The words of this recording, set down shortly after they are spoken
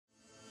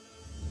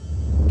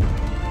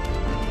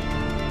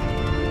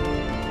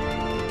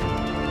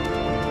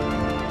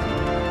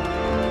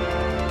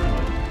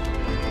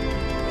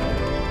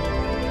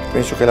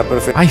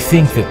I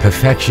think that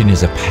perfection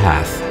is a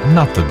path,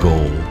 not the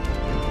goal.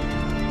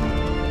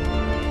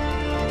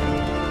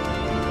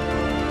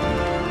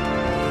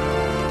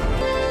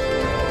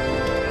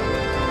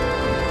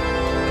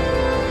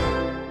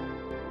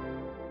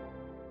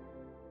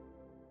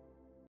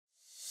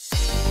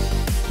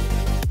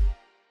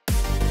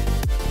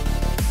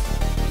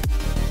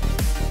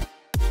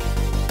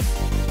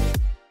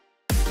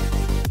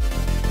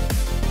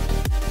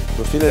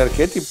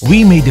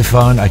 We may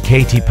define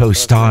Arketipo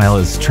style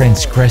as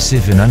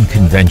transgressive and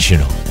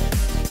unconventional.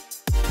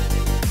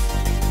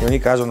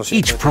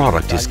 Each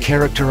product is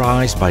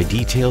characterized by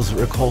details that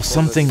recall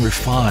something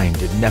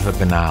refined and never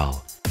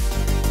banal.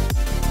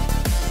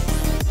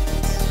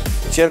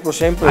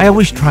 I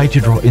always try to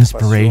draw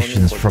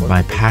inspirations from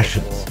my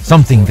passions,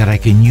 something that I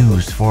can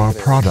use for our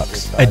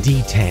products, a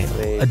detail,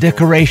 a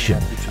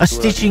decoration, a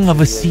stitching of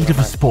a seat of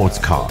a sports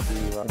car.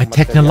 A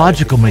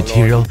technological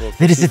material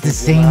that is at the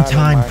same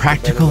time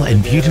practical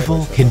and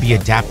beautiful can be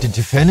adapted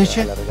to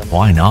furniture?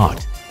 Why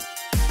not?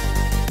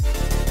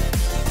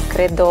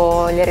 I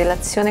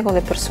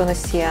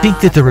think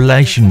that the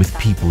relation with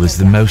people is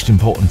the most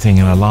important thing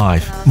in our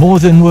life, more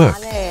than work.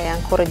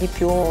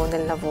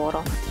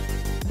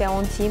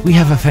 We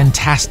have a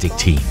fantastic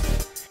team.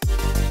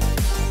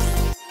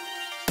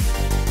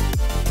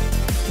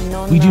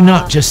 We do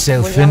not just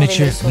sell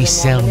furniture, we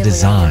sell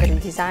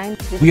design.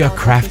 We are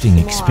crafting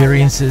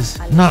experiences,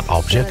 not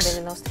objects.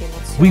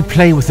 We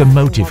play with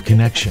emotive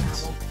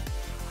connections.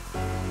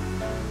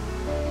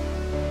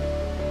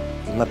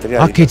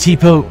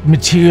 Arketipo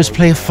materials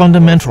play a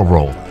fundamental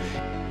role.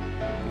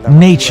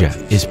 Nature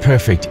is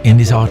perfect and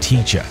is our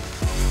teacher.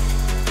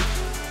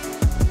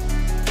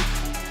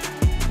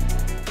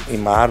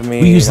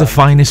 We use the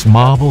finest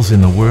marbles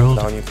in the world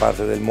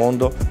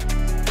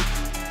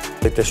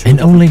and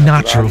only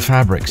natural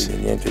fabrics.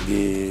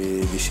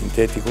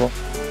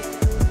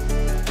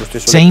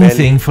 Same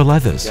thing for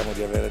leathers.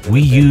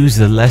 We use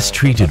the less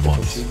treated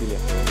ones.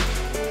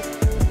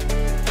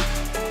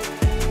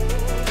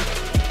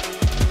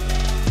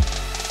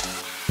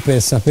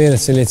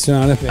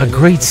 A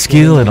great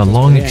skill and a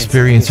long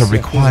experience are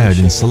required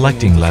in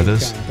selecting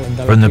leathers,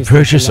 from the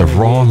purchase of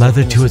raw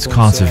leather to its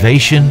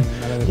conservation,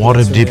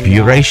 water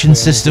depuration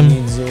system,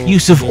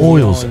 use of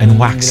oils and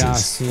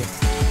waxes.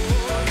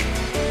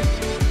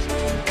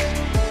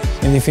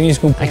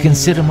 I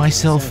consider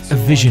myself a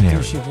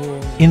visionary,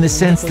 in the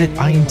sense that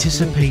I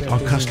anticipate our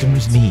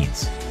customers'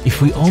 needs.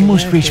 If we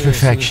almost reach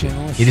perfection,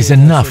 it is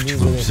enough to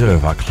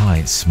observe our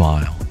clients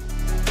smile.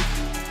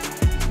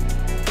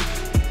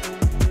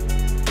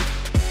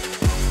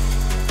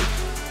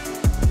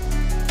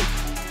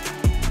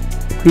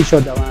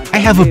 I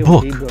have a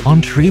book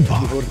on tree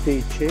bark.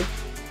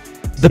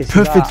 The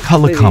perfect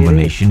color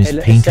combination is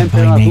painted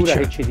by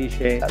nature.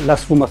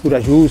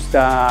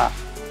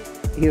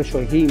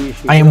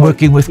 I am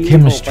working with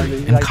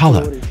chemistry and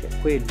color.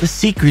 The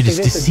secret is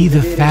to see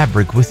the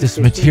fabric with this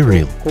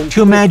material,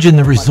 to imagine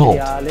the result,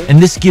 and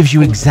this gives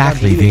you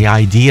exactly the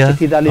idea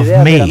of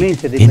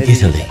made in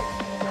Italy.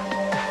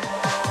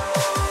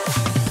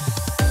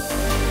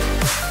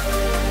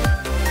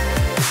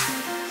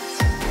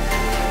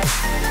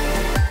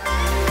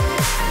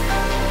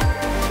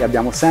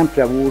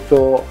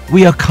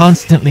 We are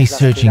constantly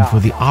searching for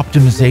the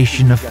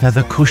optimization of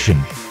feather cushion.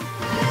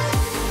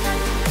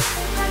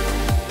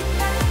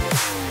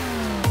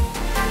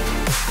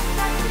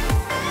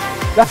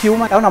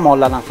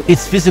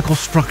 Its physical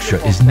structure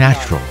is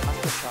natural.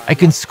 I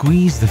can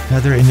squeeze the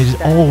feather and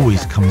it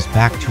always comes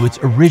back to its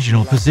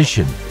original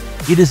position.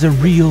 It is a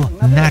real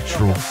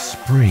natural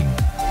spring.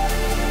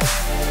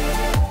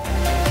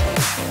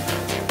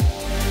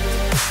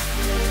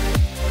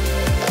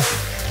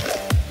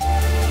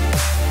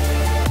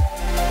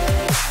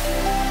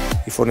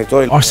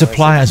 Our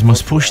suppliers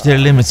must push their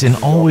limits and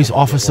always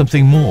offer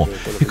something more,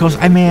 because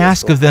I may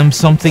ask of them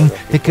something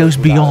that goes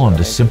beyond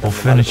a simple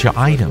furniture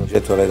item.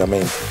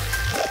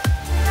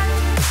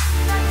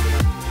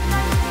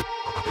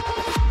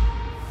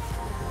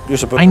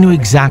 I knew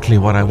exactly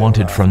what I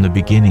wanted from the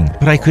beginning,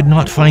 but I could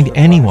not find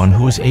anyone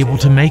who was able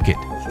to make it.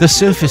 The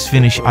surface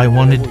finish I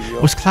wanted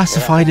was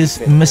classified as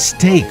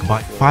mistake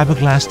by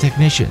fiberglass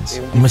technicians.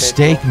 A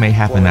mistake may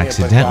happen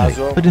accidentally,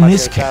 but in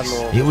this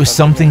case, it was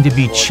something to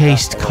be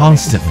chased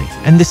constantly,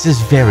 and this is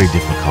very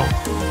difficult.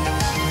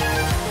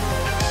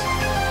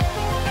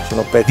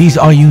 These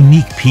are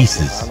unique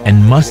pieces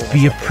and must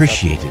be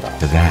appreciated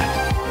for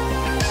that.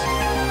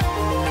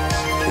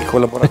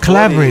 The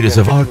collaborators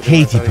of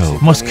Arketipo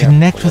must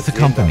connect with the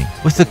company,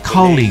 with the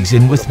colleagues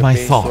and with my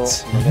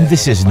thoughts.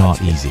 This is not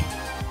easy,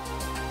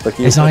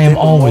 as I am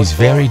always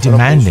very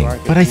demanding,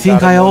 but I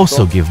think I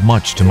also give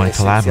much to my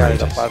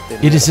collaborators.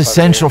 It is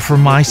essential from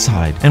my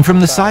side and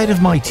from the side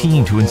of my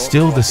team to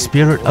instill the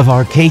spirit of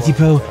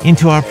Arketipo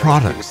into our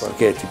products.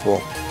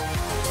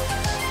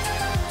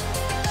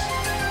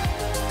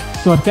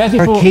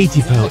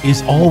 Arketipo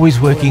is always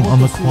working on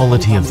the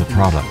quality of the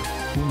product.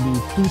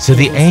 So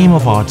the aim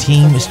of our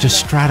team is to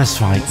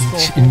stratify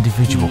each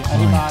individual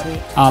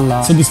client.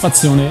 Alla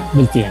soddisfazione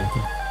del cliente.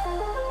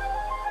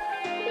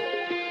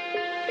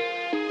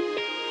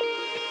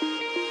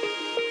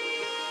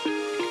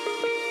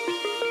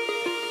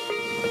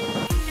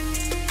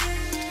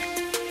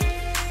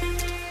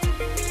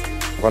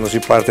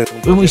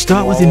 When we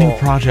start with a new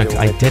project,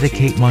 I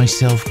dedicate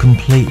myself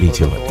completely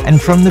to it.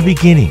 And from the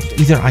beginning,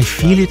 either I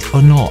feel it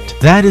or not.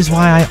 That is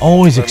why I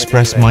always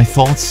express my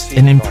thoughts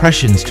and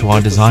impressions to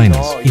our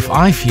designers. If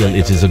I feel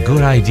it is a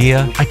good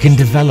idea, I can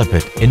develop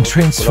it and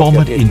transform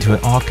it into an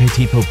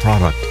Arketipo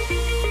product.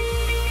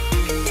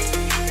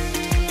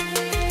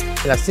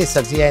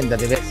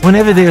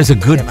 Whenever there's a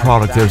good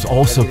product, there's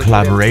also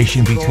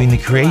collaboration between the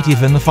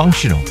creative and the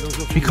functional.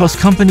 Because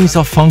companies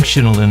are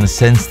functional in the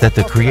sense that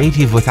the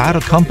creative without a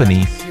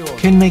company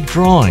can make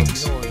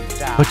drawings.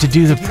 But to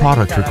do the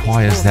product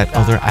requires that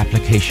other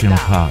applicational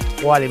part.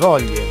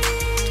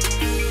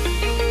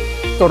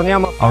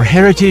 Our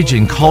heritage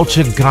and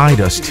culture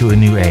guide us to a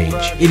new age.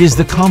 It is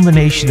the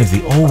combination of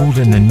the old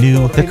and the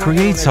new that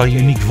creates our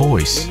unique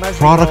voice,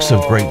 products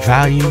of great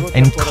value,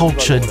 and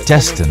culture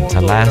destined to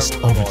last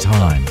over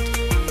time.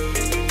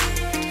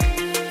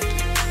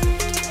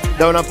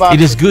 It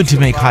is good to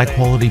make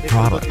high-quality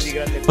products,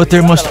 but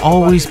there must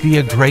always be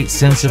a great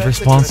sense of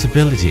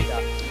responsibility.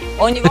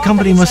 The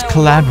company must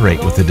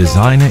collaborate with the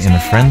designer in a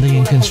friendly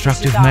and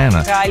constructive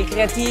manner,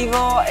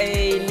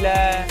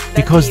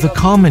 because the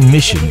common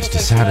mission is to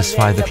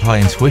satisfy the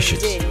client's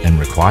wishes and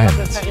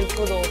requirements.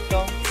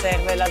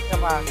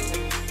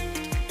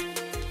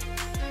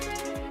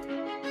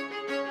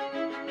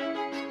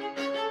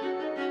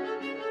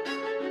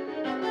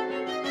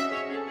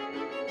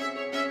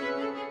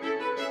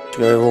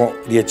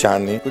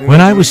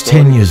 When I was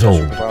 10 years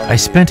old, I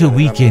spent a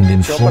weekend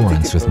in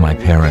Florence with my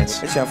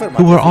parents,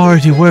 who were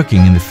already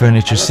working in the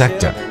furniture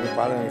sector.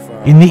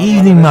 In the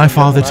evening, my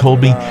father told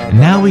me,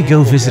 "Now we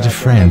go visit a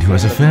friend who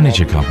has a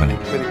furniture company."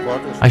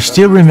 I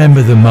still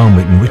remember the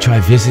moment in which I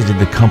visited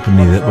the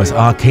company that was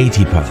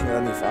Arketipo.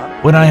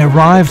 When I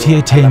arrived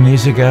here 10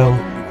 years ago,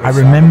 I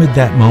remembered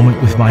that moment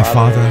with my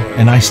father,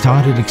 and I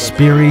started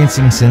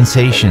experiencing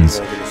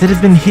sensations that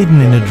have been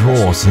hidden in a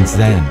drawer since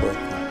then.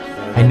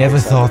 I never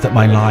thought that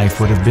my life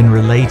would have been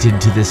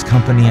related to this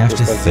company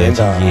after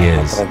 30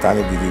 years.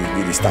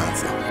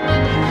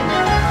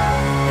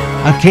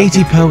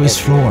 Arketipo is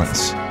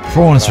Florence.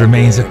 Florence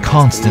remains a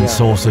constant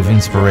source of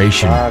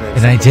inspiration,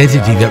 an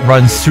identity that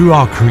runs through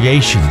our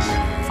creations.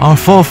 Our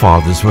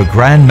forefathers were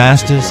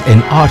grandmasters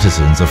and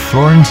artisans of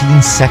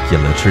Florentine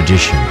secular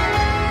tradition.